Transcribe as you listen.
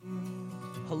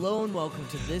Hello and welcome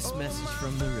to this message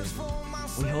from the river.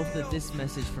 We hope that this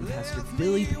message from Pastor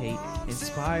Billy Pate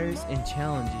inspires and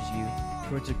challenges you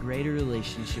towards a greater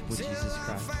relationship with Jesus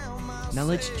Christ. Now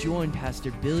let's join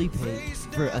Pastor Billy Pate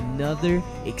for another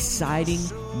exciting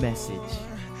message.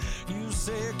 You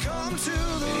say, come to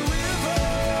the river.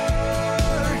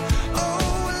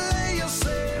 Oh, lay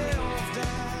yourself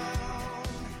down.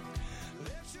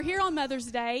 We're here on Mother's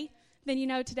Day. Then you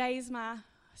know today is my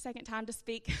second time to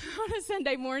speak on a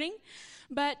Sunday morning.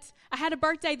 But I had a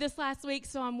birthday this last week,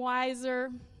 so I'm wiser.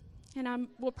 And I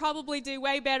will probably do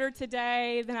way better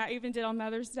today than I even did on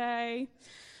Mother's Day.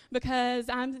 Because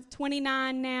I'm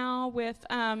 29 now with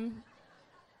 7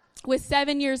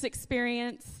 years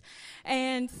experience.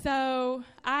 And so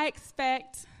I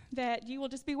expect that you will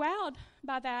just be wowed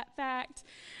by that fact.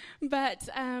 But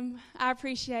I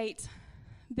appreciate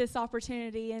this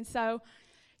opportunity. And so,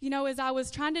 you know, as I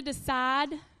was trying to decide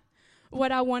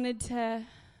what I wanted to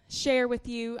share with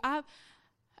you,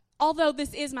 although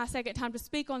this is my second time to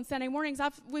speak on Sunday mornings,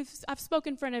 I've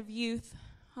spoken in front of youth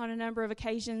on a number of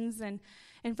occasions and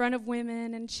in front of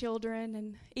women and children.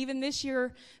 And even this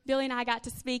year, Billy and I got to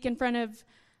speak in front of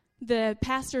the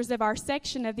pastors of our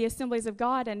section of the Assemblies of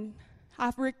God. And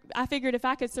I figured if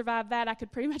I could survive that, I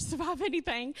could pretty much survive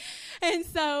anything. And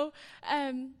so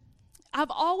I've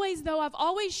always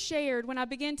shared, when I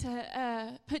begin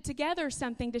to put together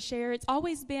something to share, it's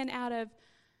always been out of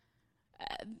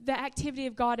the activity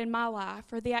of God in my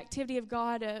life, or the activity of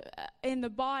God in the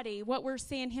body, what we're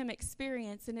seeing Him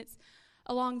experience. And it's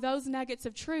along those nuggets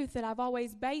of truth that I've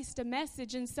always based a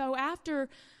message. And so after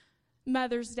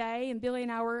Mother's Day, and Billy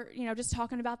and I were, just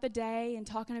talking about the day and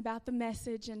talking about the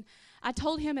message, and I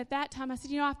told him at that time, I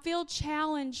said, I feel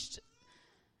challenged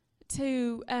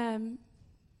to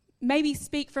maybe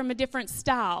speak from a different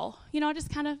style. I just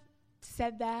kind of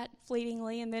said that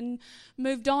fleetingly and then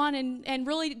moved on and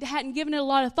really hadn't given it a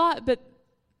lot of thought, but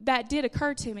that did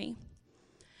occur to me.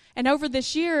 And over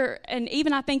this year, and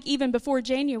I think even before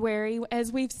January,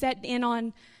 as we've sat in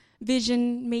on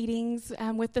vision meetings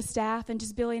with the staff and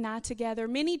just Billy and I together,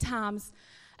 many times,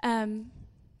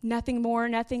 Nothing More,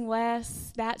 Nothing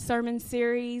Less, that sermon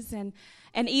series, and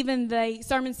even the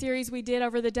sermon series we did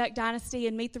over the Duck Dynasty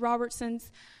and Meet the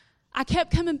Robertsons, I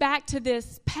kept coming back to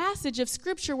this passage of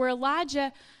Scripture where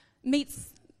Elijah meets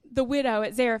the widow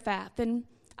at Zarephath. And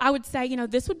I would say,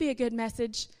 this would be a good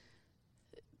message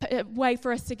way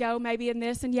for us to go, maybe in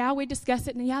this. And we discuss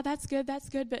it, and that's good,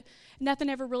 but nothing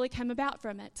ever really came about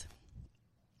from it.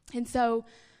 And so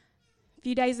a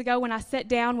few days ago, when I sat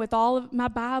down with all of my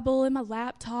Bible and my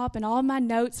laptop and all my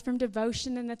notes from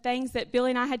devotion and the things that Billy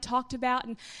and I had talked about,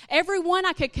 and every one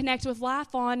I could connect with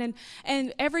life on,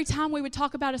 and every time we would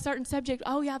talk about a certain subject,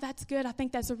 that's good, I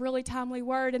think that's a really timely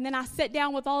word. And then I sat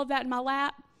down with all of that in my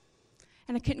lap,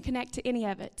 and I couldn't connect to any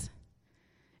of it.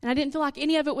 And I didn't feel like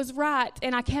any of it was right,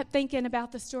 and I kept thinking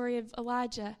about the story of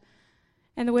Elijah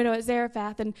and the widow at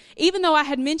Zarephath. And even though I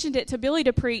had mentioned it to Billy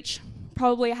to preach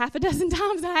probably a half a dozen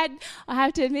times, I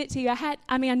have to admit to you,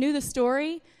 I knew the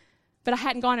story, but I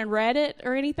hadn't gone and read it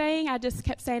or anything. I just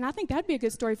kept saying, I think that'd be a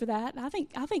good story for that. I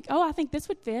think this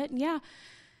would fit. And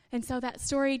And so that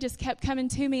story just kept coming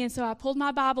to me. And so I pulled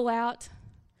my Bible out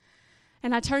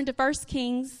and I turned to 1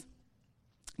 Kings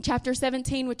chapter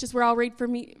 17, which is where I'll read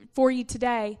for you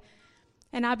today.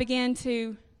 And I began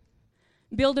to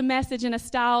build a message in a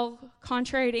style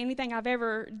contrary to anything I've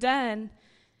ever done.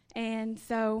 And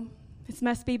so this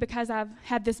must be because I've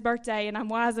had this birthday and I'm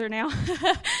wiser now.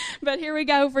 But here we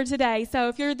go for today. So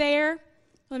if you're there,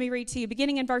 let me read to you,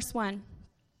 beginning in verse 1.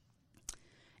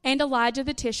 And Elijah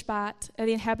the Tishbite of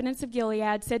the inhabitants of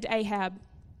Gilead said to Ahab,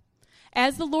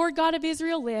 As the Lord God of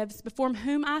Israel lives, before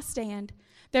whom I stand,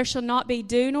 there shall not be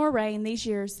dew nor rain these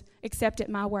years, except at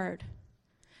my word.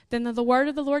 Then the word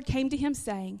of the Lord came to him,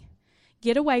 saying,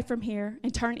 Get away from here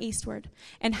and turn eastward,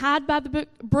 and hide by the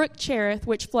brook Cherith,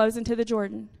 which flows into the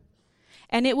Jordan.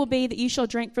 And it will be that you shall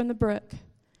drink from the brook.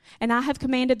 And I have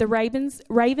commanded the ravens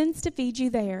to feed you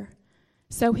there.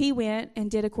 So he went and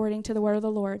did according to the word of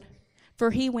the Lord.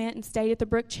 For he went and stayed at the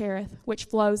brook Cherith, which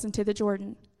flows into the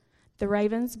Jordan. The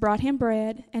ravens brought him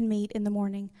bread and meat in the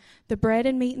morning, the bread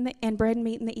and meat in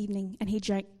the evening, and he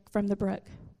drank from the brook.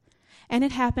 And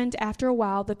it happened after a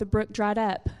while that the brook dried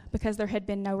up, because there had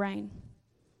been no rain.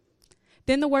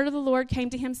 Then the word of the Lord came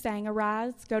to him, saying,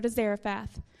 Arise, go to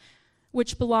Zarephath,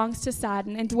 which belongs to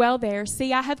Sidon, and dwell there.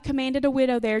 See, I have commanded a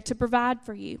widow there to provide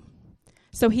for you.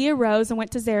 So he arose and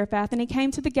went to Zarephath, and he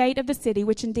came to the gate of the city,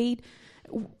 which indeed,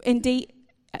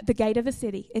 the gate of the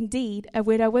city. Indeed, a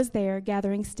widow was there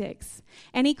gathering sticks.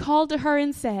 And he called to her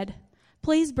and said,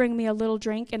 Please bring me a little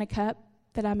drink in a cup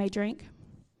that I may drink.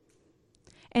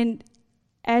 And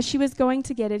as she was going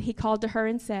to get it, he called to her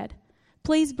and said,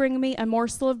 "Please bring me a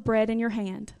morsel of bread in your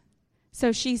hand."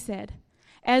 So she said,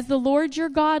 "As the Lord your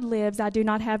God lives, I do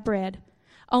not have bread,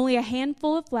 only a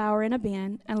handful of flour in a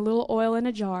bin and a little oil in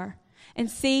a jar. And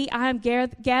see, I am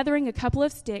gathering a couple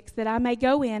of sticks that I may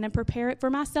go in and prepare it for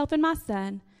myself and my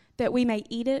son, that we may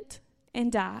eat it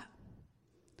and die."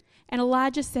 And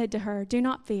Elijah said to her, "Do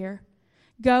not fear.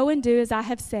 Go and do as I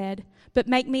have said, but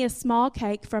make me a small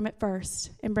cake from it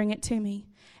first and bring it to me,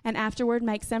 and afterward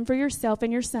make some for yourself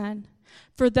and your son.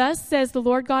 For thus says the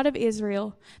Lord God of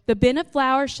Israel, the bin of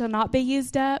flour shall not be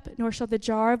used up, nor shall the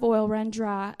jar of oil run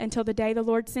dry until the day the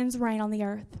Lord sends rain on the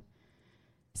earth."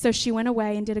 So she went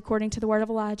away and did according to the word of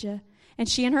Elijah, and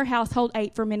she and her household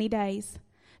ate for many days.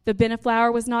 The bin of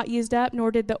flour was not used up,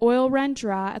 nor did the oil run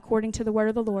dry, according to the word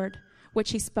of the Lord,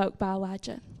 which he spoke by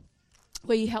Elijah.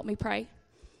 Will you help me pray?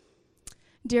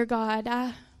 Dear God,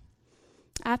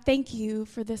 I thank you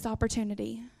for this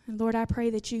opportunity. And Lord, I pray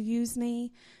that you use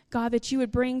me. God, that you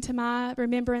would bring to my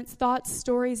remembrance thoughts,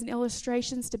 stories, and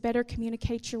illustrations to better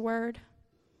communicate your word.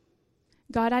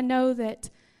 God, I know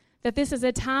that this is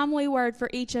a timely word for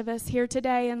each of us here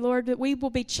today. And Lord, that we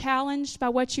will be challenged by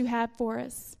what you have for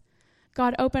us.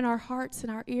 God, open our hearts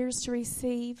and our ears to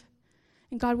receive.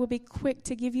 And God, will be quick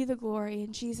to give you the glory.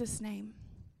 In Jesus' name,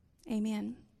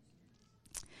 amen.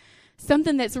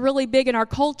 Something that's really big in our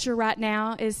culture right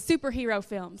now is superhero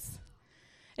films.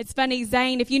 It's funny,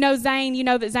 Zane, if you know Zane, you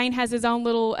know that Zane has his own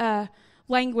little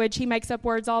language. He makes up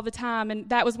words all the time. And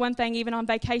that was one thing, even on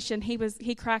vacation,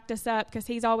 he cracked us up because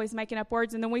he's always making up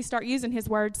words. And then we start using his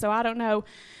words, so I don't know.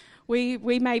 We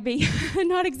may be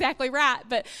not exactly right.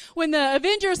 But when the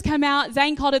Avengers come out,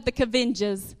 Zane called it the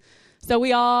Cavenges. So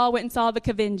we all went and saw the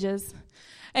Cavenges.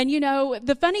 And, you know,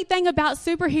 the funny thing about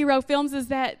superhero films is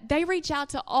that they reach out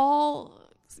to all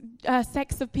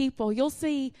sects of people. You'll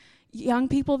see young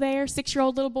people there,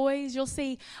 6-year-old little boys. You'll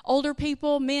see older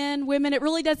people, men, women. It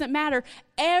really doesn't matter.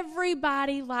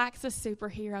 Everybody likes a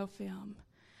superhero film.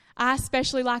 I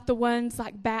especially like the ones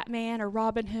like Batman or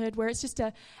Robin Hood, where it's just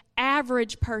an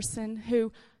average person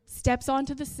who steps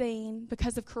onto the scene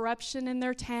because of corruption in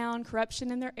their town,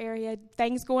 corruption in their area,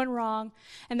 things going wrong,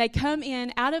 and they come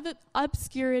in out of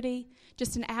obscurity,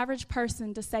 just an average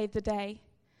person to save the day.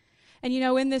 And, you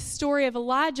know, in this story of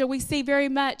Elijah, we see very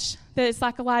much that it's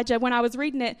like Elijah. When I was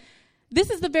reading it, this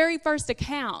is the very first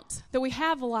account that we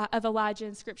have of Elijah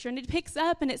in Scripture. And it picks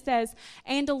up and it says,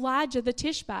 "And Elijah the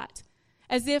Tishbite,"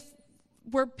 as if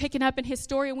we're picking up in his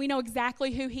story and we know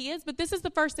exactly who he is. But this is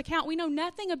the first account. We know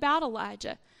nothing about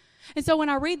Elijah. And so when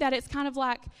I read that, it's kind of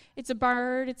like it's a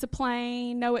bird, it's a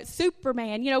plane, no, it's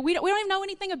Superman. You know, we don't even know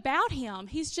anything about him.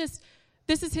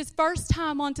 This is his first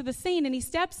time onto the scene, and he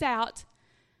steps out,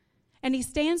 and he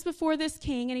stands before this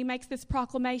king, and he makes this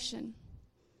proclamation.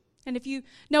 And if you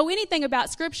know anything about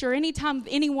Scripture, anytime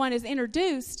anyone is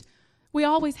introduced, we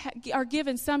always are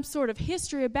given some sort of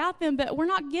history about them, but we're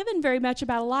not given very much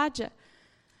about Elijah.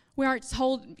 We aren't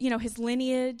told, you know, his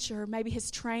lineage or maybe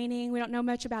his training. We don't know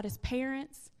much about his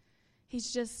parents.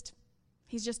 He's just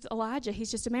Elijah. He's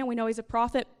just a man. We know he's a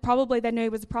prophet. Probably they knew he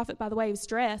was a prophet by the way he was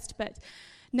dressed, but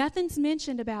nothing's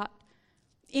mentioned about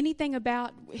anything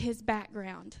about his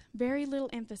background. Very little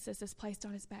emphasis is placed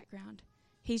on his background.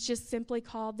 He's just simply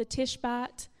called the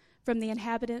Tishbite from the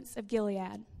inhabitants of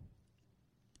Gilead.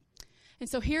 And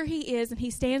so here he is, and he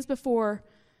stands before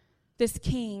this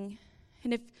king.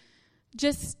 And if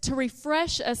just to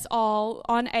refresh us all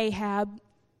on Ahab,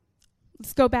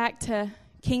 let's go back to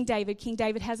King David. King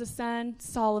David has a son,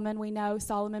 Solomon. We know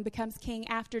Solomon becomes king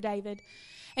after David.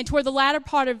 And toward the latter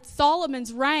part of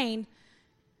Solomon's reign,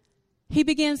 he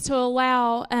begins to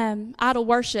allow idol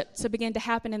worship to begin to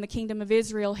happen in the kingdom of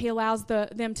Israel. He allows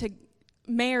them to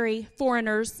marry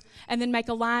foreigners and then make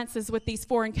alliances with these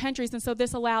foreign countries. And so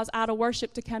this allows idol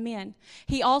worship to come in.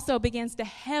 He also begins to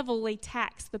heavily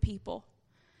tax the people.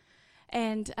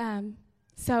 And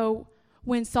so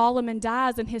when Solomon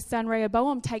dies and his son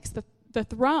Rehoboam takes the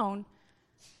throne,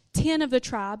 10 of the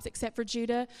tribes, except for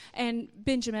Judah and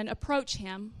Benjamin, approach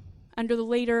him under the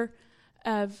leader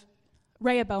of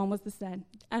Rehoboam was the son,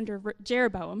 under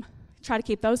Jeroboam. Try to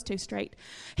keep those two straight.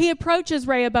 He approaches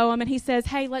Rehoboam and he says,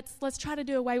 "Hey, let's try to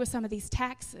do away with some of these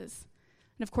taxes."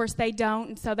 And of course they don't,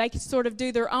 and so they sort of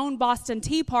do their own Boston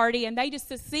Tea Party, and they just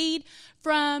secede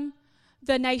from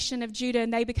the nation of Judah,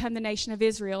 and they become the nation of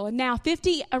Israel. And now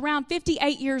around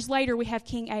 58 years later, we have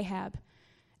King Ahab.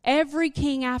 Every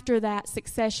king after that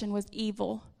succession was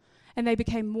evil. And they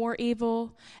became more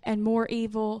evil and more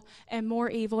evil and more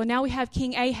evil. And now we have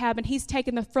King Ahab, and he's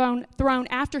taken the throne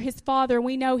after his father.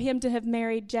 We know him to have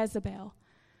married Jezebel.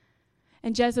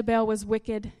 And Jezebel was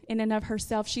wicked in and of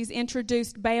herself. She's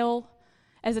introduced Baal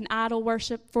as an idol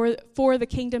worship for the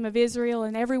kingdom of Israel,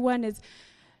 and everyone is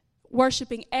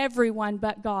worshiping everyone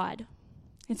but God.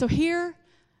 And so here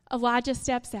Elijah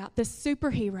steps out, this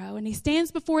superhero, and he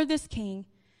stands before this king.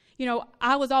 You know,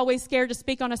 I was always scared to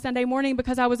speak on a Sunday morning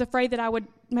because I was afraid that I would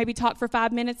maybe talk for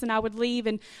 5 minutes and I would leave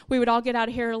and we would all get out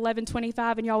of here at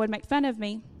 11:25 and y'all would make fun of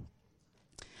me.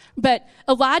 But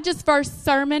Elijah's first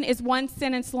sermon is one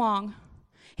sentence long.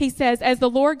 He says, "As the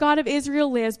Lord God of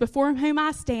Israel lives, before whom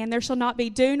I stand, there shall not be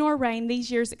dew nor rain these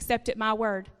years except at my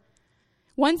word."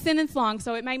 One sentence long,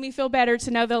 so it made me feel better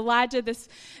to know that Elijah, this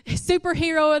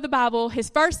superhero of the Bible, his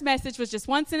first message was just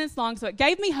one sentence long, so it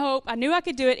gave me hope. I knew I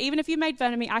could do it. Even if you made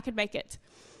fun of me, I could make it.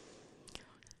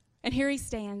 And here he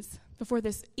stands before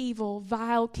this evil,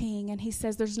 vile king, and he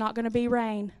says there's not going to be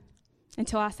rain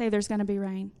until I say there's going to be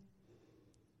rain.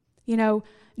 You know,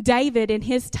 David in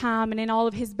his time and in all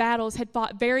of his battles had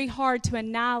fought very hard to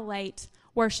annihilate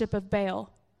worship of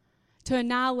Baal, to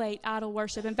annihilate idol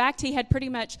worship. In fact, he had pretty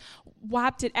much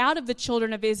wiped it out of the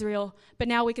children of Israel, but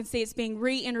now we can see it's being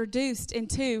reintroduced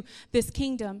into this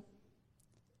kingdom.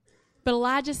 But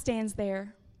Elijah stands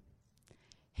there.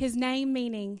 His name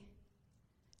meaning,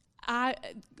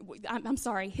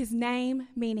 his name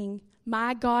meaning,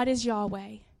 my God is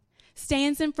Yahweh,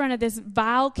 stands in front of this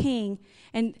vile king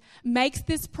and makes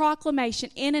this proclamation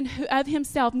in and of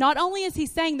himself. Not only is he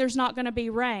saying there's not going to be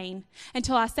rain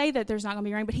until I say that there's not going to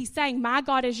be rain, but he's saying my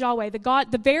God is Yahweh,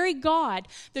 the very God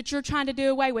that you're trying to do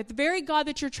away with, the very God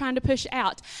that you're trying to push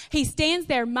out. He stands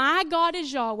there, my God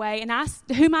is Yahweh, and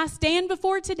whom I stand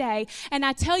before today, and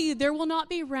I tell you there will not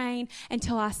be rain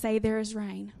until I say there is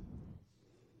rain.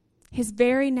 His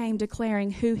very name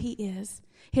declaring who he is,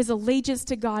 his allegiance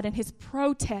to God and his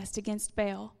protest against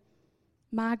Baal.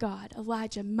 My God,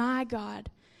 Elijah, my God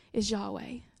is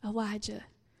Yahweh. Elijah,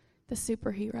 the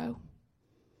superhero.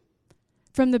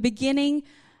 From the beginning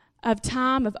of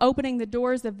time of opening the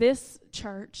doors of this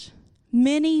church,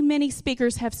 many, many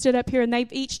speakers have stood up here and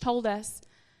they've each told us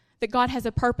that God has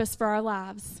a purpose for our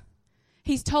lives.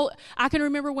 I can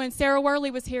remember when Sarah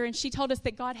Worley was here and she told us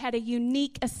that God had a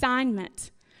unique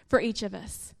assignment for each of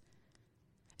us.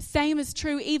 Same is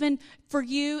true even for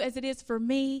you as it is for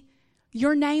me.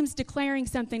 Your name's declaring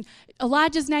something.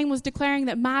 Elijah's name was declaring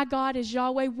that my God is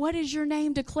Yahweh. What is your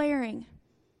name declaring?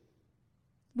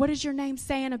 What is your name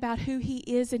saying about who he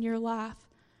is in your life?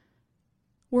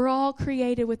 We're all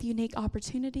created with unique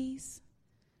opportunities,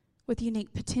 with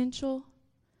unique potential,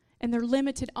 and they're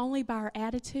limited only by our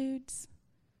attitudes.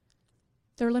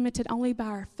 They're limited only by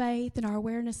our faith and our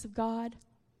awareness of God,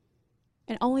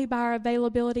 and only by our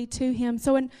availability to him.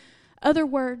 So in other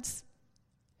words,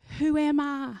 who am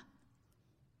I?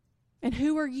 And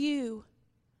who are you?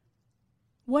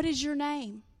 What is your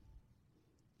name?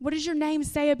 What does your name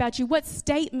say about you? What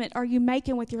statement are you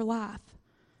making with your life?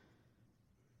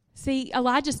 See,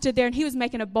 Elijah stood there and he was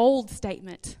making a bold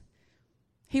statement.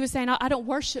 He was saying, I don't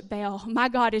worship Baal. My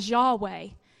God is Yahweh.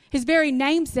 His very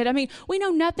name said, we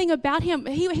know nothing about him.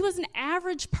 He was an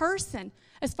average person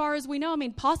as far as we know.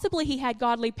 Possibly he had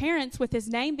godly parents with his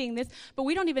name being this, but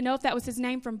we don't even know if that was his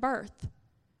name from birth.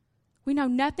 We know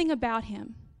nothing about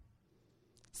him.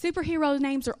 Superhero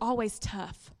names are always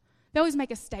tough. They always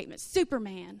make a statement.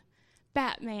 Superman,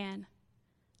 Batman,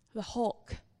 the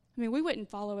Hulk. We wouldn't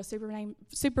follow a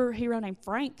superhero named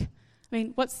Frank.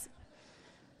 What's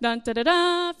dun da da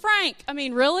da Frank?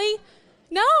 Really?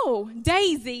 No.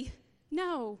 Daisy.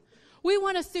 No. We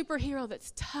want a superhero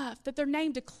that's tough, that their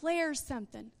name declares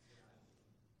something.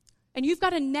 And you've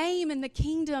got a name in the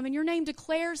kingdom, and your name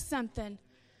declares something.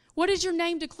 What is your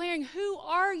name declaring? Who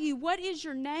are you? What is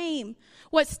your name?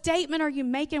 What statement are you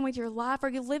making with your life? Are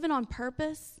you living on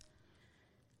purpose?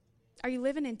 Are you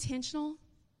living intentional?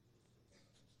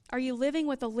 Are you living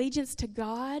with allegiance to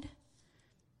God?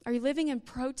 Are you living in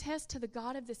protest to the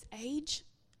God of this age?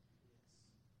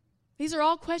 These are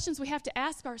all questions we have to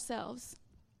ask ourselves.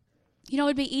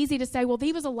 It'd be easy to say, well,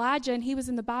 he was Elijah and he was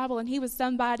in the Bible and he was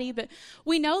somebody, but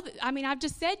we know that, I've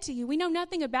just said to you, we know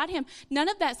nothing about him. None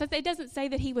of that. It doesn't say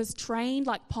that he was trained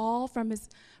like Paul from his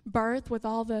birth with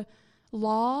all the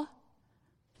law.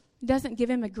 It doesn't give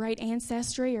him a great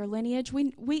ancestry or lineage.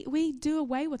 We do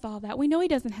away with all that. We know he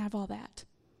doesn't have all that.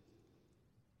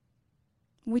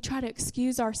 We try to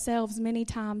excuse ourselves many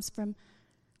times from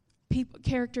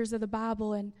characters of the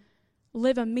Bible and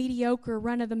live a mediocre,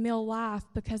 run-of-the-mill life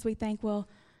because we think, well,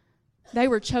 they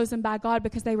were chosen by God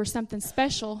because they were something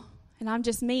special, and I'm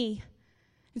just me.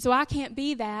 And so I can't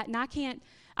be that, and I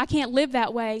can't live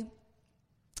that way.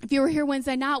 If you were here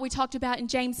Wednesday night, we talked about in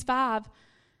James 5,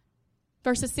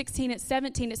 verses 16 and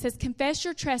 17, it says, confess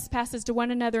your trespasses to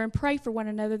one another and pray for one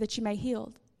another that you may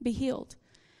be healed.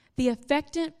 The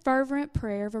effective, fervent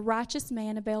prayer of a righteous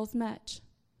man avails much.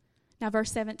 Now,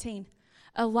 verse 17.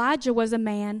 Elijah was a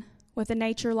man with a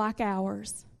nature like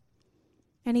ours,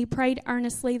 and he prayed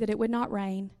earnestly that it would not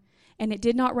rain, and it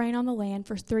did not rain on the land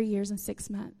for 3 years and 6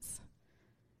 months.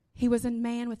 He was a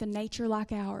man with a nature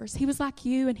like ours. He was like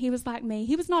you, and he was like me.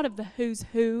 He was not of the who's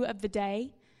who of the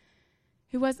day.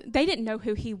 They didn't know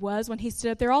who he was when he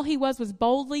stood up there. All he was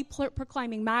boldly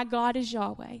proclaiming, "My God is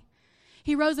Yahweh."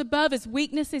 He rose above his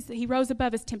weaknesses. He rose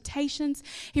above his temptations.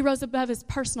 He rose above his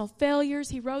personal failures.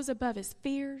 He rose above his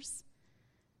fears.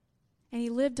 And he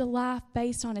lived a life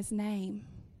based on his name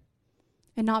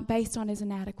and not based on his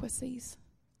inadequacies.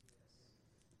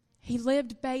 He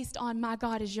lived based on, "My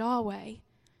God is Yahweh."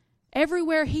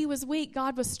 Everywhere he was weak,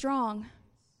 God was strong.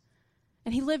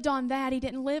 And he lived on that. He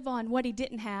didn't live on what he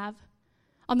didn't have,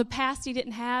 on the past he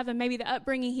didn't have, and maybe the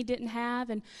upbringing he didn't have,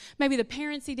 and maybe the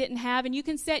parents he didn't have. And you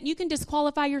can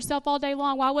disqualify yourself all day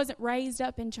long. Well, I wasn't raised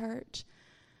up in church,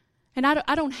 and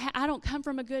I don't come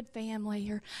from a good family,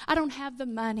 or I don't have the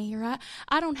money, or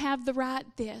I don't have the right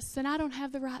this, and I don't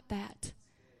have the right that.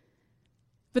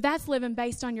 But that's living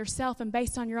based on yourself and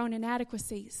based on your own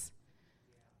inadequacies.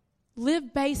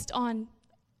 Live based on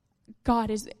God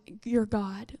is your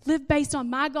God. Live based on,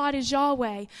 "My God is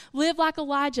Yahweh." Live like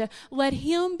Elijah. Let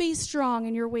him be strong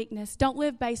in your weakness. Don't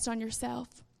live based on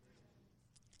yourself.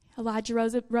 Elijah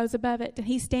rose above it, and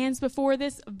he stands before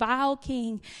this vile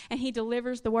king, and he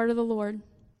delivers the word of the Lord.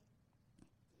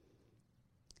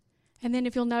 And then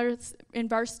if you'll notice in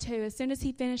verse 2, as soon as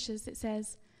he finishes, it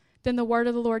says, "Then the word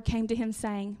of the Lord came to him,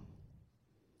 saying,"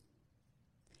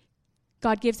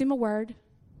 God gives him a word.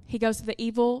 He goes to the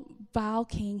evil, vile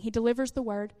king. He delivers the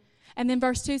word. And then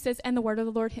verse 2 says, "And the word of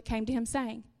the Lord came to him,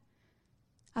 saying."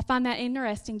 I find that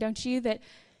interesting, don't you? That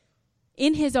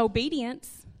in his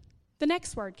obedience, the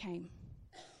next word came.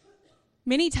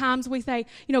 Many times we say,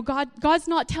 God's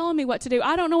not telling me what to do.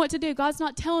 I don't know what to do. God's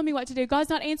not telling me what to do. God's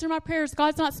not answering my prayers.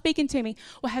 God's not speaking to me.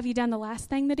 Well, have you done the last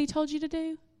thing that he told you to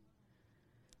do?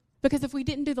 Because if we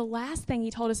didn't do the last thing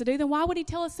he told us to do, then why would he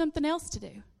tell us something else to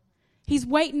do? He's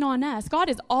waiting on us. God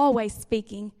is always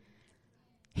speaking.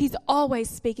 He's always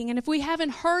speaking. And if we haven't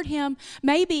heard him,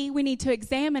 maybe we need to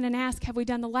examine and ask, have we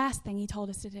done the last thing he told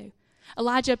us to do?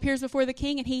 Elijah appears before the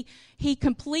king, and he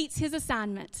completes his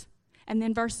assignment. And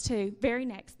then verse 2, very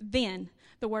next, "Then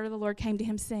the word of the Lord came to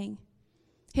him, saying."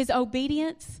 His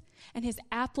obedience and his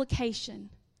application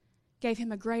gave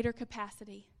him a greater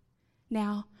capacity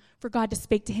now for God to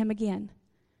speak to him again.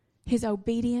 His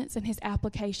obedience and his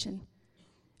application.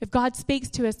 If God speaks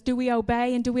to us, do we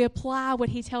obey and do we apply what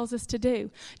he tells us to do?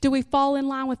 Do we fall in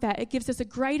line with that? It gives us a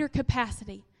greater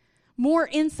capacity, more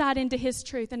insight into his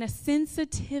truth, and a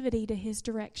sensitivity to his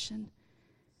direction.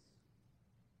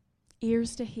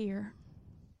 Ears to hear.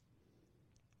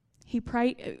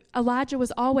 Elijah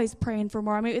was always praying for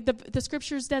more. I mean, the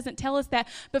scriptures doesn't tell us that,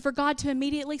 but for God to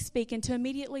immediately speak and to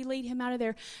immediately lead him out of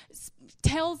there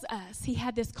tells us he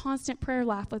had this constant prayer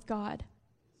life with God.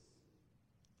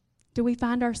 Do we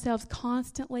find ourselves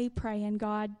constantly praying,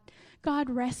 God,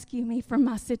 rescue me from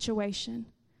my situation.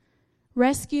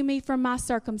 Rescue me from my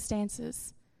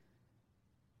circumstances.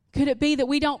 Could it be that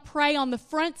we don't pray on the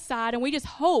front side and we just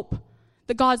hope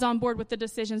that God's on board with the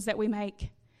decisions that we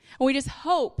make? And we just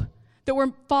hope that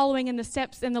we're following in the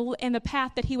steps in the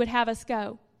path that he would have us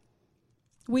go.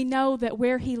 We know that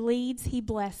where he leads, he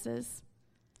blesses.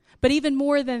 But even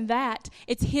more than that,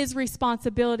 it's his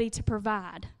responsibility to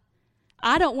provide.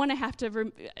 I don't want to have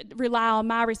to rely on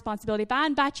my responsibility. If I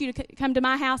invite you to come to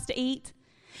my house to eat,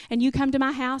 and you come to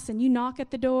my house and you knock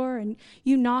at the door, and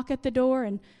you knock at the door,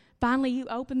 and finally you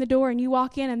open the door and you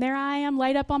walk in, and there I am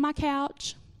laid up on my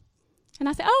couch. And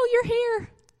I say, "Oh, you're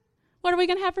here. What are we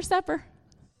going to have for supper?"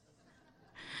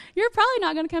 You're probably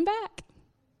not going to come back.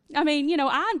 I mean,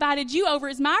 I invited you over.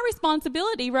 It's my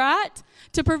responsibility, right,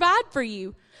 to provide for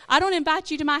you. I don't invite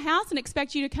you to my house and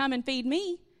expect you to come and feed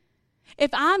me.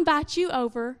 If I invite you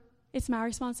over, it's my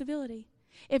responsibility.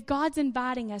 If God's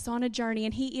inviting us on a journey,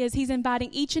 and he's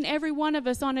inviting each and every one of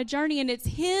us on a journey, and it's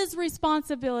his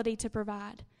responsibility to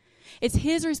provide. It's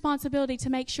his responsibility to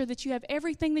make sure that you have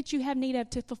everything that you have need of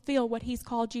to fulfill what he's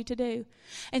called you to do.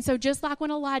 And so just like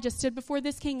when Elijah stood before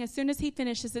this king, as soon as he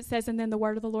finishes, it says, "And then the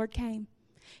word of the Lord came."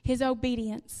 His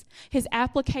obedience, his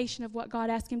application of what God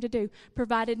asked him to do,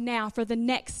 provided now for the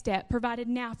next step, provided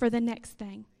now for the next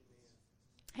thing.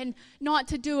 And not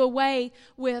to do away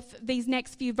with these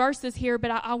next few verses here,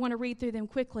 but I want to read through them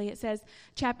quickly. It says,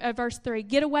 verse 3,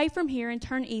 "Get away from here and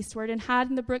turn eastward and hide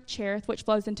in the brook Cherith, which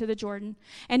flows into the Jordan.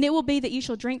 And it will be that you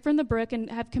shall drink from the brook and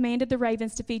have commanded the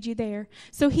ravens to feed you there."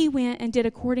 So he went and did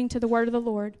according to the word of the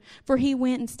Lord. For he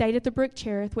went and stayed at the brook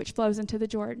Cherith, which flows into the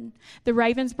Jordan. The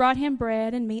ravens brought him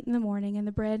bread and meat in the morning, and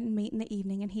the bread and meat in the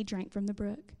evening, and he drank from the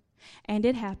brook. And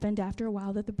it happened after a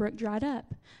while that the brook dried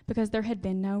up, because there had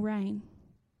been no rain.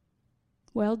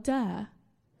 Well, duh.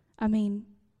 I mean,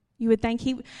 you would think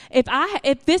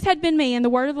if this had been me and the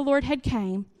word of the Lord had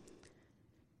came,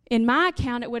 in my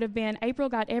account it would have been April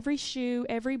got every shoe,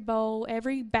 every bowl,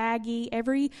 every baggie,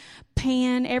 every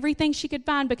pan, everything she could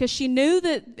find, because she knew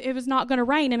that it was not going to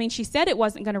rain. I mean, she said it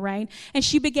wasn't going to rain, and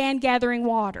she began gathering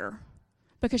water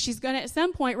because she's going to at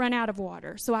some point run out of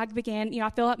water. So I began, I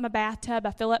fill up my bathtub,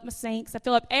 I fill up my sinks, I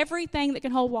fill up everything that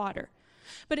can hold water.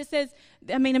 But it says,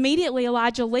 immediately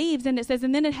Elijah leaves, and it says,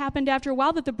 and then it happened after a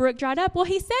while that the brook dried up. Well,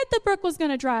 he said the brook was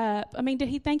going to dry up. I mean, did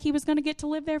he think he was going to get to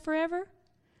live there forever?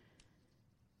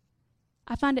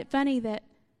 I find it funny that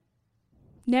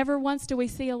never once do we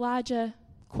see Elijah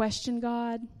question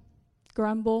God,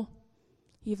 grumble.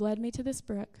 You've led me to this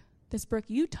brook. This brook,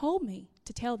 you told me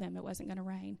to tell them it wasn't going to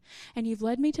rain. And you've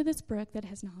led me to this brook that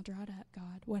has now dried up,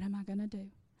 God. What am I going to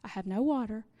do? I have no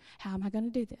water. How am I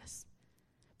going to do this?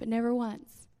 But never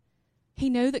once. He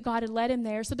knew that God had led him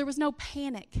there, so there was no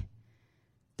panic.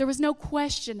 There was no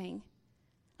questioning.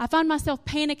 I find myself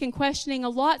panic and questioning a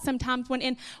lot sometimes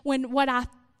when what I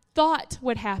thought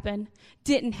would happen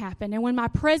didn't happen, and when my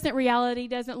present reality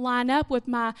doesn't line up with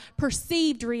my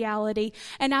perceived reality,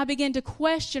 and I begin to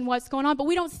question what's going on. But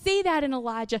we don't see that in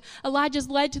Elijah. Elijah's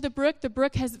led to the brook. The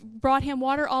brook has brought him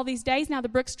water all these days. Now the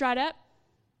brook's dried up.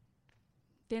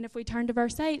 Then if we turn to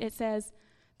verse 8, it says,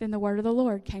 "Then the word of the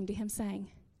Lord came to him,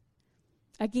 saying,"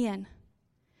 Again,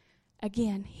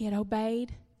 he had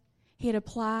obeyed. He had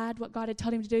applied what God had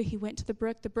told him to do. He went to the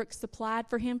brook. The brook supplied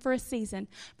for him for a season.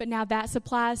 But now that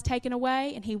supply is taken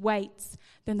away, and he waits.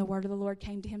 Then the word of the Lord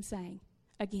came to him, saying,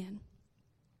 again.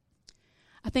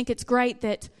 I think it's great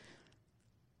that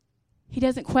he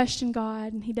doesn't question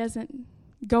God, and he doesn't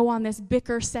go on this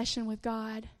bicker session with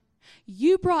God.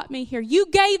 You brought me here. You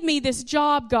gave me this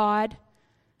job, God.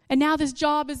 And now this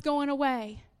job is going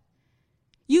away.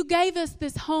 You gave us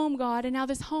this home, God, and now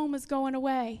this home is going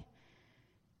away.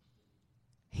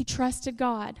 He trusted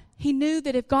God. He knew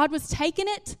that if God was taking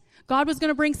it, God was going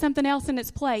to bring something else in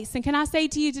its place. And can I say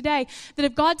to you today that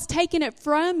if God's taken it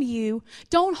from you,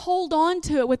 don't hold on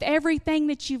to it with everything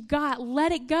that you've got.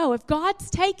 Let it go. If God's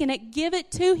taken it, give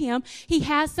it to him. He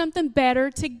has something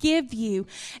better to give you.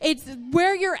 It's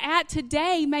where you're at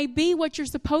today may be what you're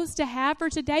supposed to have for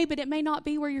today, but it may not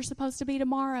be where you're supposed to be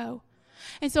tomorrow.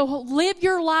 And so live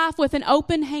your life with an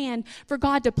open hand for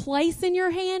God to place in your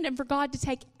hand and for God to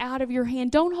take out of your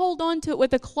hand. Don't hold on to it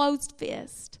with a closed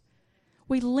fist.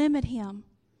 We limit him.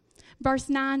 Verse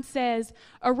 9 says,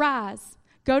 "Arise,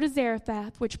 go to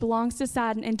Zarephath, which belongs to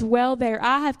Sidon, and dwell there.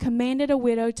 I have commanded a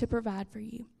widow to provide for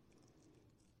you."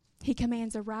 He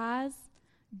commands arise,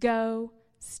 go,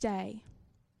 stay.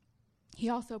 He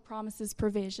also promises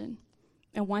provision.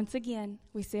 And once again,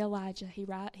 we see Elijah.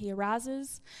 He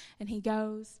arises, and he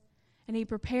goes, and he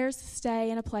prepares to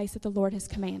stay in a place that the Lord has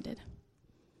commanded.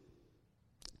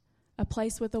 A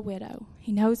place with a widow.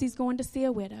 He knows he's going to see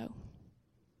a widow.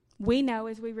 We know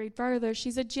as we read further,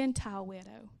 she's a Gentile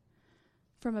widow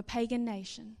from a pagan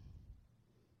nation.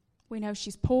 We know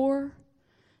she's poor,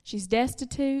 she's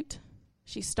destitute,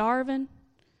 she's starving,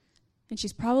 and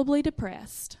she's probably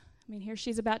depressed. I mean, here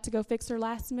she's about to go fix her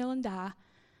last meal and die.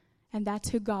 And that's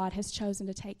who God has chosen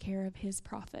to take care of his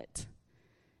prophet.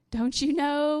 Don't you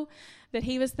know that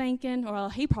he was thinking, well,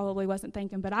 he probably wasn't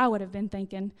thinking, but I would have been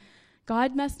thinking,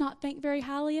 God must not think very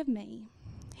highly of me.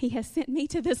 He has sent me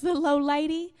to this little old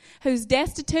lady who's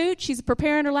destitute. She's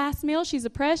preparing her last meal. She's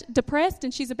depressed,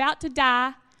 and she's about to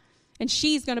die, and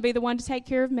she's going to be the one to take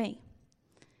care of me.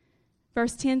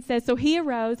 Verse 10 says, "So he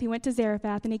arose, he went to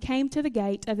Zarephath, and he came to the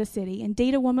gate of the city.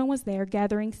 Indeed, a woman was there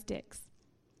gathering sticks.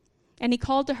 And he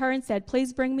called to her and said,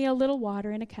 'Please bring me a little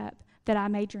water in a cup that I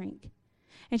may drink.'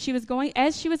 And as she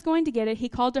was going to get it, he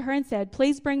called to her and said,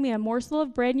 'Please bring me a morsel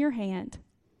of bread in your hand.'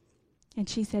 And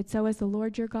she said, 'So as the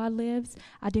Lord your God lives,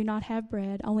 I do not have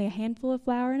bread, only a handful of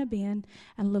flour in a bin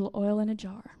and a little oil in a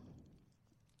jar.'"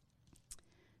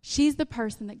 She's the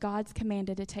person that God's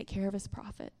commanded to take care of his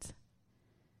prophet.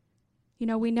 You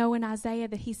know, we know in Isaiah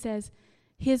that he says,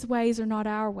 his ways are not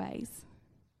our ways.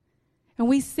 And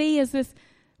we see as this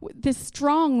this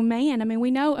strong man. I mean, we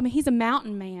know, he's a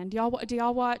mountain man. Do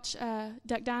y'all watch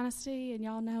Duck Dynasty? And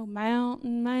y'all know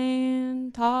mountain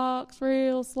man talks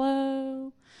real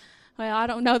slow. Well, I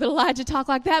don't know that Elijah talked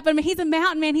like that, but he's a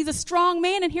mountain man. He's a strong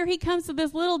man, and here he comes to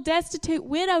this little destitute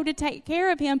widow to take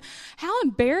care of him. How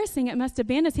embarrassing it must have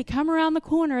been as he come around the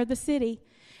corner of the city,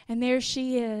 and there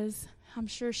she is. I'm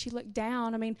sure she looked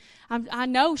down. I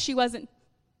know she wasn't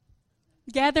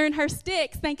gathering her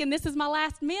sticks thinking this is my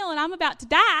last meal and I'm about to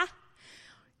die.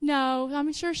 No,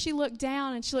 I'm sure she looked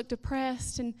down and she looked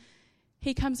depressed, and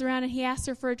he comes around and he asks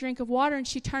her for a drink of water, and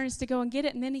she turns to go and get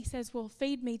it, and then he says, well,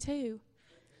 feed me too.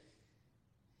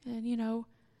 And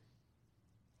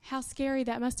how scary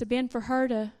that must have been for her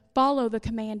to follow the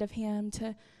command of him,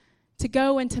 to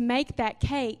go and to make that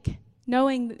cake,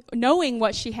 knowing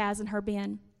what she has in her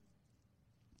bin.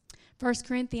 1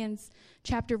 Corinthians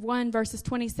chapter 1, verses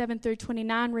 27 through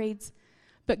 29 reads,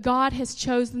 but God has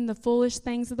chosen the foolish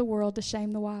things of the world to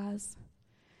shame the wise.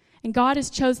 And God has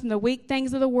chosen the weak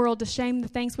things of the world to shame the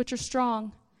things which are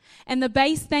strong. And the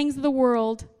base things of the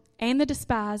world and the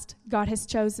despised God has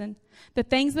chosen, the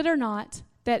things that are not,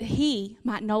 that he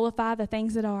might nullify the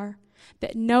things that are,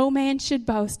 that no man should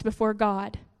boast before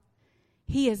God.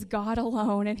 He is God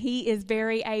alone, and he is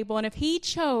very able. And if he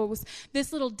chose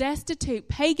this little destitute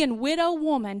pagan widow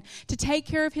woman to take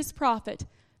care of his prophet,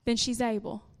 then she's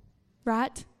able,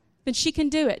 right? Then she can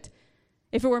do it.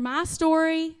 If it were my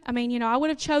story, I would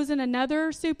have chosen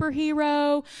another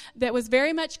superhero that was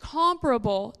very much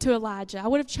comparable to Elijah. I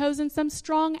would have chosen some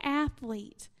strong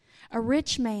athlete, a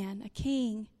rich man, a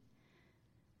king.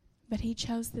 But he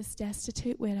chose this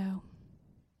destitute widow.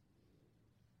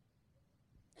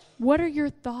 What are your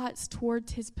thoughts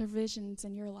towards his provisions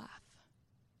in your life?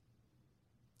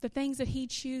 The things that he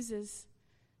chooses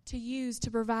to use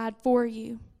to provide for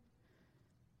you.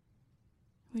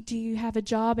 Do you have a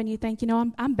job and you think,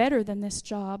 I'm better than this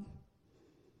job?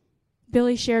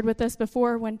 Billy shared with us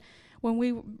before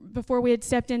before we had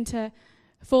stepped into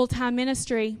full-time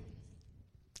ministry,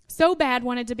 so bad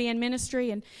wanted to be in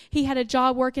ministry, and he had a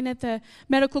job working at the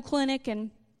medical clinic, and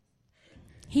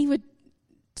he would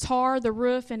tar the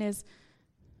roof in his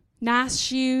nice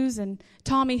shoes and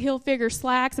Tommy Hilfiger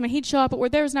slacks. He'd show up,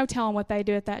 but there was no telling what they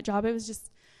do at that job. It was just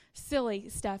silly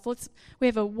stuff. We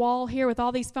have a wall here with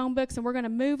all these phone books, and we're going to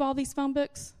move all these phone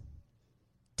books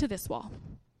to this wall.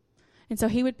 And so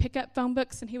he would pick up phone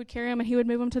books and he would carry them and he would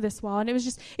move them to this wall. And it was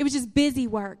just busy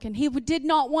work. And he did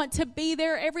not want to be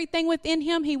there. Everything within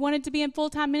him, he wanted to be in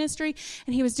full-time ministry.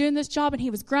 And he was doing this job, and he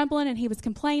was grumbling and he was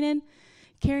complaining,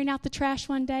 carrying out the trash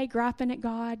one day, griping at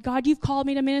God. God, you've called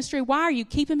me to ministry. Why are you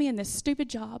keeping me in this stupid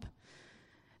job?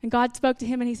 And God spoke to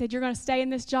him and he said, you're going to stay in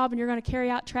this job and you're going to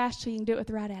carry out trash till you can do it with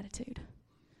the right attitude.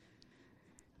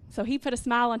 So he put a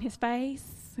smile on his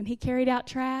face and he carried out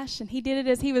trash, and he did it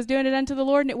as he was doing it unto the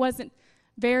Lord. And it wasn't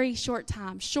very short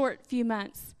few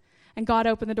months. And God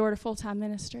opened the door to full-time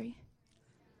ministry.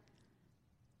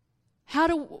 How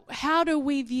do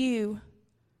we view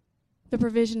the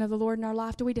provision of the Lord in our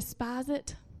life? Do we despise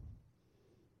it?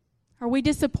 Are we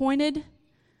disappointed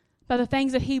by the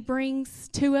things that he brings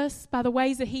to us, by the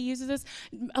ways that he uses us?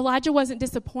 Elijah wasn't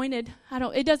disappointed.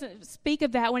 It doesn't speak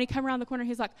of that when he come around the corner.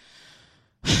 He's like,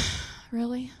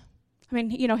 really?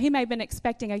 He may have been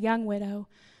expecting a young widow,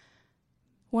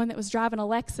 one that was driving a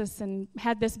Lexus and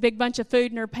had this big bunch of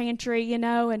food in her pantry,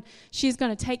 and she's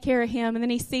going to take care of him. And then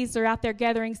he sees her out there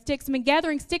gathering sticks.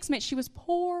 Gathering sticks meant she was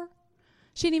poor.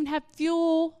 She didn't even have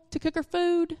fuel to cook her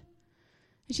food.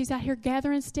 And she's out here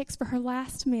gathering sticks for her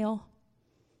last meal.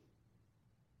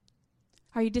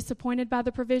 Are you disappointed by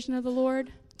the provision of the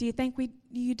Lord? Do you think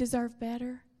you deserve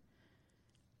better?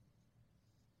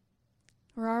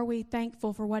 Or are we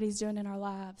thankful for what he's doing in our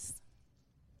lives?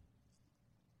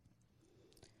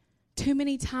 Too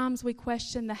many times we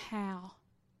question the how.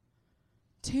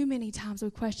 Too many times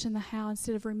we question the how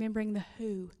instead of remembering the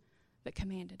who that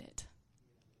commanded it.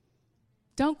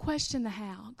 Don't question the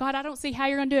how. God, I don't see how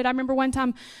you're going to do it. I remember one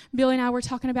time Billy and I were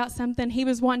talking about something. He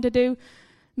was wanting to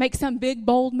make some big,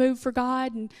 bold move for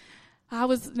God. And I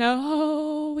was,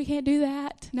 no, we can't do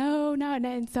that. No.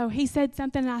 And so he said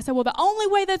something, and I said, well, the only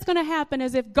way that's going to happen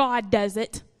is if God does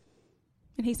it.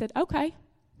 And he said, okay.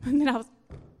 And then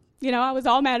I was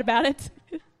all mad about it.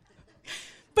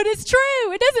 But it's true.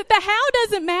 The how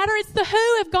doesn't matter. It's the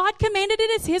who. If God commanded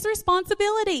it, it's his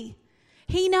responsibility.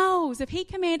 He knows. If he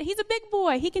commanded, he's a big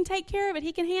boy. He can take care of it.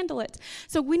 He can handle it.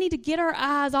 So we need to get our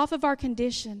eyes off of our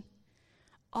condition,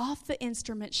 off the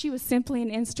instrument. She was simply an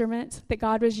instrument that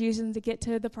God was using to get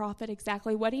to the prophet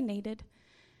exactly what he needed.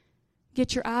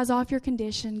 Get your eyes off your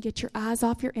condition. Get your eyes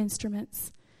off your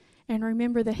instruments. And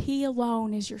remember that he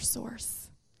alone is your source.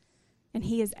 And And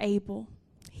he is able.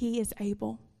 He is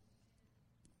able.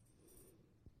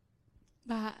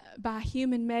 By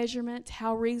human measurement,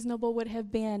 how reasonable would it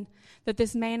have been that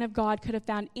this man of God could have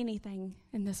found anything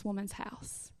in this woman's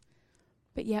house?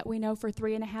 But yet we know for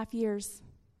 3.5 years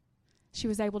she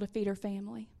was able to feed her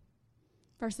family.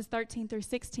 Verses 13 through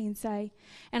 16 say,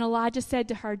 "And Elijah said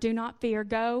to her, 'Do not fear.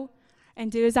 Go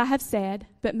and do as I have said,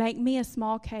 but make me a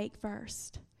small cake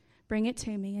first. Bring it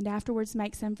to me, and afterwards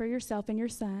make some for yourself and your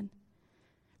son.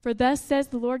 For thus says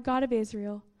the Lord God of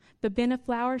Israel, the bin of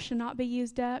flour shall not be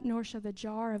used up, nor shall the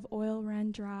jar of oil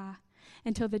run dry,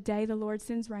 until the day the Lord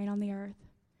sends rain on the earth.'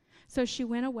 So she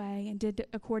went away and did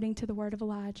according to the word of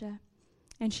Elijah.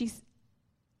 And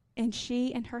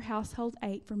she and her household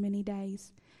ate for many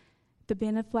days. The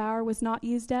bin of flour was not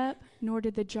used up, nor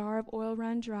did the jar of oil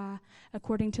run dry,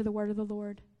 according to the word of the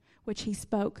Lord, which he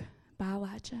spoke by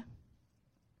Elijah."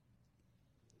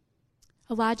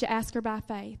 Elijah asked her by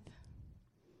faith.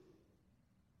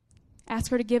 Asked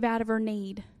her to give out of her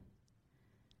need.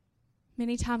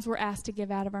 Many times we're asked to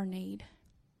give out of our need.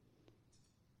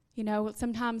 You know,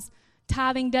 sometimes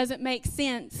tithing doesn't make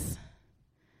sense.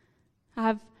 I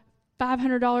have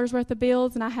 $500 worth of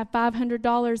bills and I have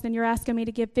 $500, and you're asking me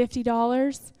to give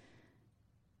 $50.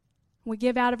 We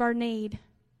give out of our need.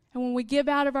 And when we give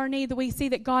out of our need, that we see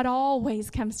that God always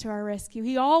comes to our rescue.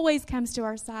 He always comes to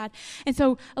our side. And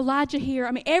so Elijah here,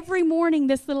 every morning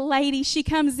this little lady, she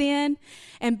comes in,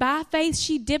 and by faith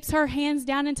she dips her hands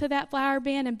down into that flour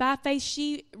bin, and by faith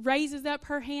she raises up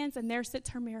her hands, and there sits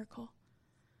her miracle.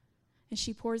 And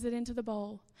she pours it into the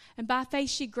bowl. And by faith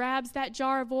she grabs that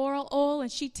jar of oil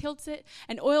and she tilts it,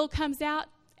 and oil comes out,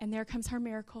 and there comes her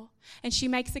miracle. And she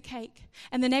makes a cake.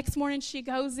 And the next morning she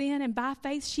goes in, and by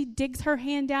faith she digs her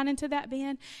hand down into that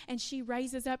bin, and she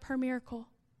raises up her miracle.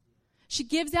 She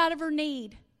gives out of her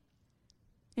need,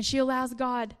 and she allows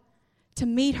God to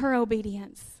meet her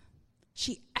obedience.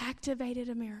 She activated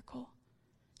a miracle.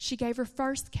 She gave her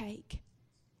first cake,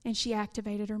 and she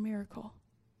activated her miracle.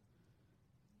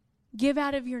 Give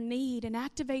out of your need and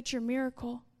activate your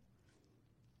miracle.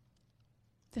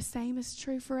 The same is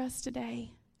true for us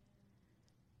today.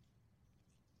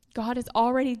 God has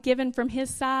already given from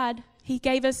his side. He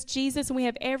gave us Jesus, and we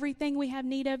have everything we have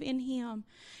need of in him.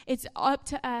 It's up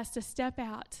to us to step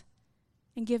out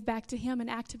and give back to him and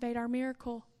activate our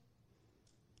miracle.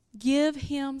 Give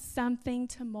him something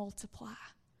to multiply.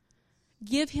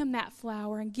 Give him that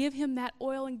flour and give him that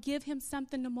oil and give him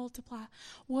something to multiply.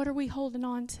 What are we holding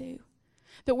on to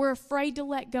that we're afraid to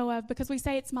let go of because we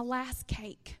say it's my last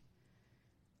cake?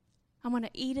 I'm going to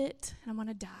eat it and I'm going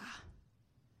to die.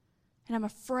 And I'm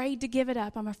afraid to give it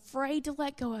up. I'm afraid to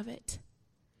let go of it.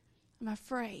 I'm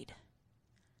afraid.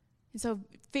 And so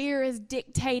fear is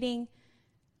dictating,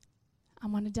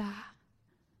 I'm going to die.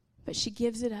 But she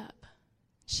gives it up.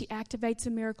 She activates a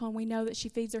miracle, and we know that she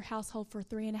feeds her household for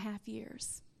 3.5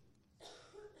 years.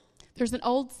 There's an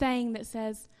old saying that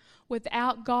says,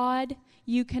 without God,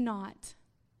 you cannot.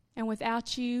 And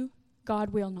without you,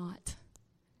 God will not.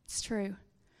 It's true.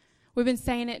 We've been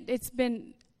saying it. It's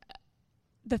been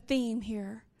the theme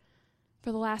here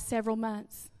for the last several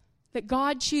months. That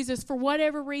God chooses, for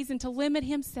whatever reason, to limit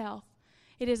himself.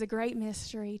 It is a great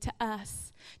mystery to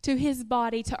us, to his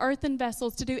body, to earthen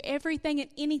vessels, to do everything and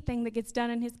anything that gets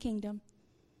done in his kingdom.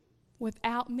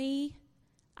 Without me,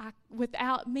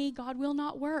 God will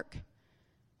not work.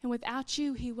 And without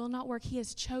you, he will not work. He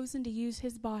has chosen to use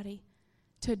his body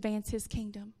to advance his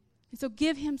kingdom. And so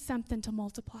give him something to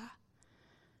multiply.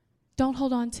 Don't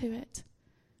hold on to it.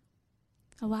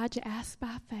 Elijah asked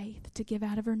by faith to give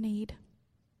out of her need.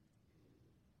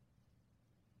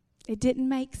 It didn't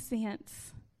make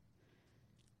sense.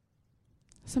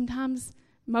 Sometimes,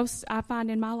 I find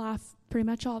in my life pretty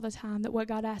much all the time that what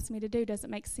God asks me to do doesn't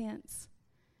make sense.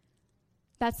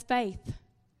 That's faith.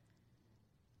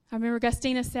 I remember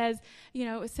Gustina said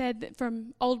that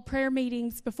from old prayer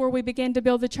meetings before we began to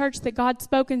build the church, that God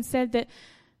spoke and said that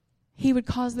he would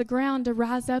cause the ground to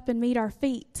rise up and meet our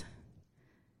feet.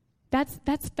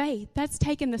 That's faith. That's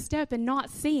taking the step and not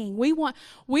seeing. We want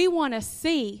to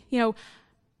see,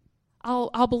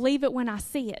 I'll believe it when I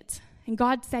see it. And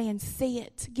God's saying, see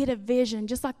it. Get a vision.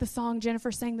 Just like the song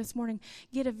Jennifer sang this morning.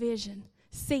 Get a vision.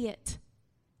 See it.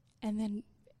 And then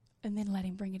let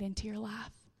him bring it into your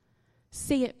life.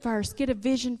 See it first. Get a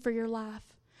vision for your life.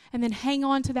 And then hang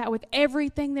on to that with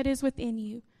everything that is within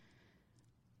you.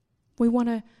 We want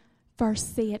to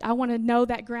first see it. I want to know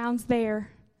that ground's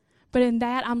there. But in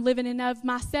that, I'm living in of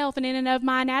myself and in and of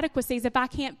my inadequacies. If I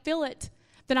can't feel it,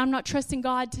 then I'm not trusting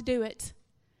God to do it.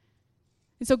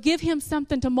 And so give him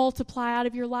something to multiply out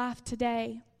of your life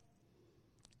today.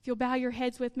 If you'll bow your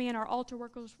heads with me, and our altar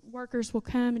workers will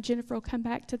come, and Jennifer will come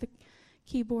back to the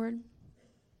keyboard.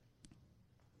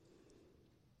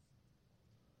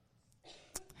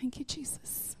 Thank you,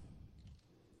 Jesus.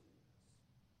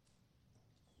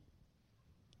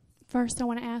 First, I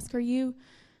want to ask, are you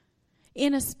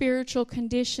in a spiritual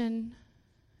condition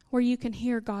where you can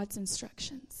hear God's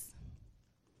instructions?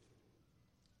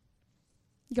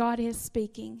 God is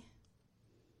speaking.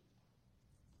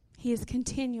 He is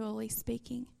continually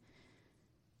speaking.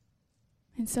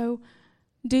 And so,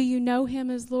 do you know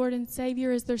Him as Lord and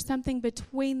Savior? Is there something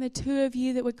between the two of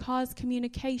you that would cause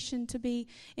communication to be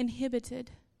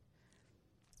inhibited?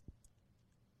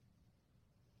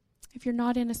 If you're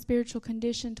not in a spiritual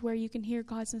condition to where you can hear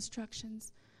God's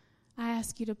instructions, I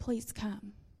ask you to please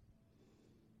come.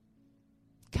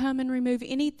 Come and remove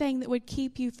anything that would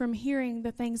keep you from hearing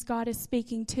the things God is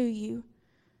speaking to you.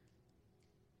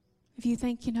 If you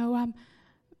think,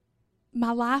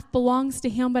 my life belongs to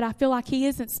Him, but I feel like He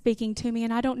isn't speaking to me,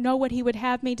 and I don't know what He would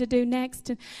have me to do next.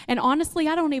 And honestly,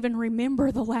 I don't even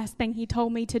remember the last thing He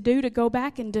told me to do, to go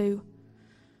back and do.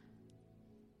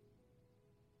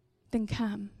 Then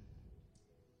come.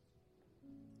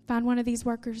 Find one of these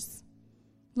workers.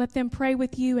 Let them pray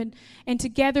with you, and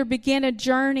together begin a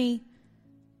journey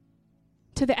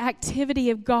to the activity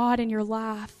of God in your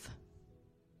life.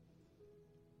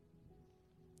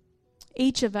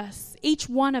 Each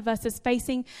one of us is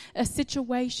facing a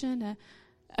situation,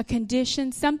 a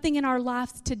condition, something in our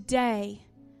lives today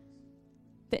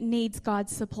that needs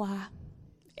God's supply.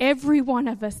 Every one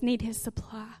of us need His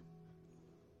supply.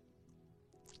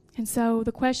 And so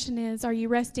the question is, are you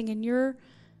resting in your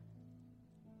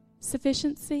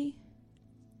sufficiency?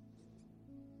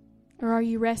 Or are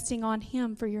you resting on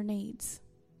Him for your needs?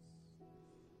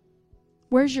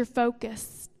 Where's your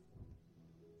focus?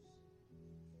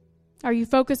 Are you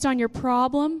focused on your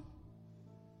problem?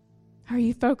 Are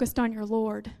you focused on your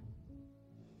Lord?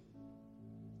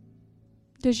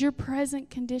 Does your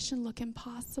present condition look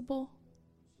impossible?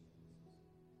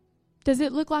 Does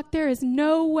it look like there is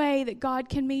no way that God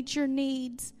can meet your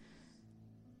needs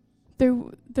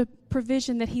through the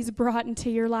provision that He's brought into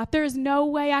your life? There is no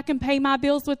way I can pay my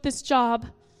bills with this job.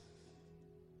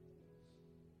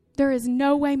 There is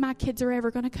no way my kids are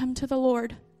ever going to come to the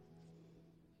Lord.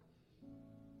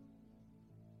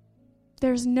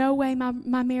 There's no way my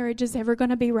marriage is ever going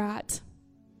to be right.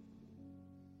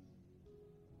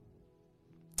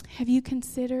 Have you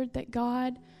considered that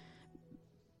God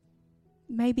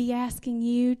may be asking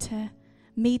you to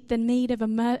meet the need of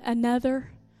another,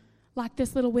 like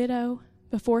this little widow,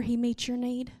 before He meets your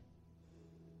need?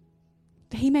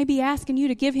 He may be asking you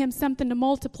to give Him something to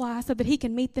multiply so that He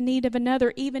can meet the need of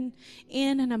another, even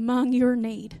in and among your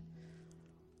need.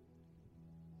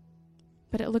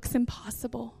 But it looks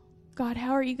impossible. God,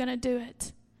 how are you going to do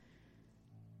it?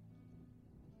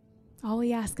 All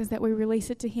He asks is that we release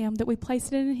it to Him, that we place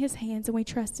it in His hands and we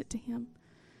trust it to Him.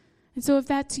 And so if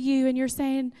that's you and you're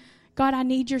saying, God, I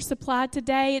need your supply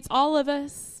today, it's all of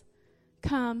us.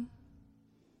 Come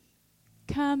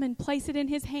and place it in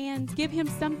His hands. Give Him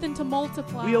something to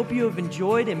multiply. We hope you have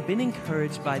enjoyed and been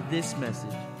encouraged by this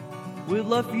message. We would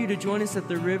love for you to join us at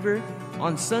the river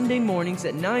on Sunday mornings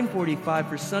at 9:45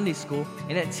 for Sunday school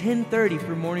and at 10:30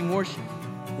 for morning worship.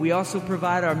 We also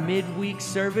provide our midweek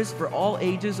service for all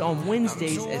ages on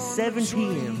Wednesdays at 7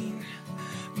 p.m.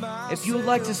 If you would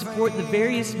like to support the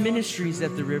various ministries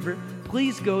at the river,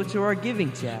 please go to our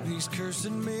giving tab.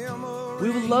 We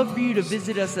would love for you to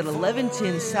visit us at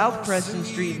 1110 South Preston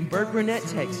Street in Burke Burnett,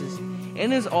 Texas.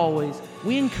 And as always,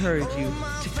 we encourage you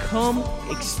to come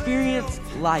experience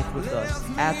life with us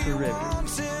at the river.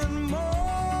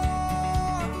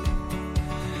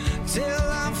 Till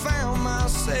I found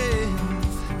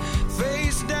myself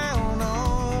face down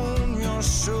on your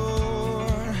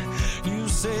shore. You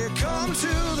said, come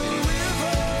to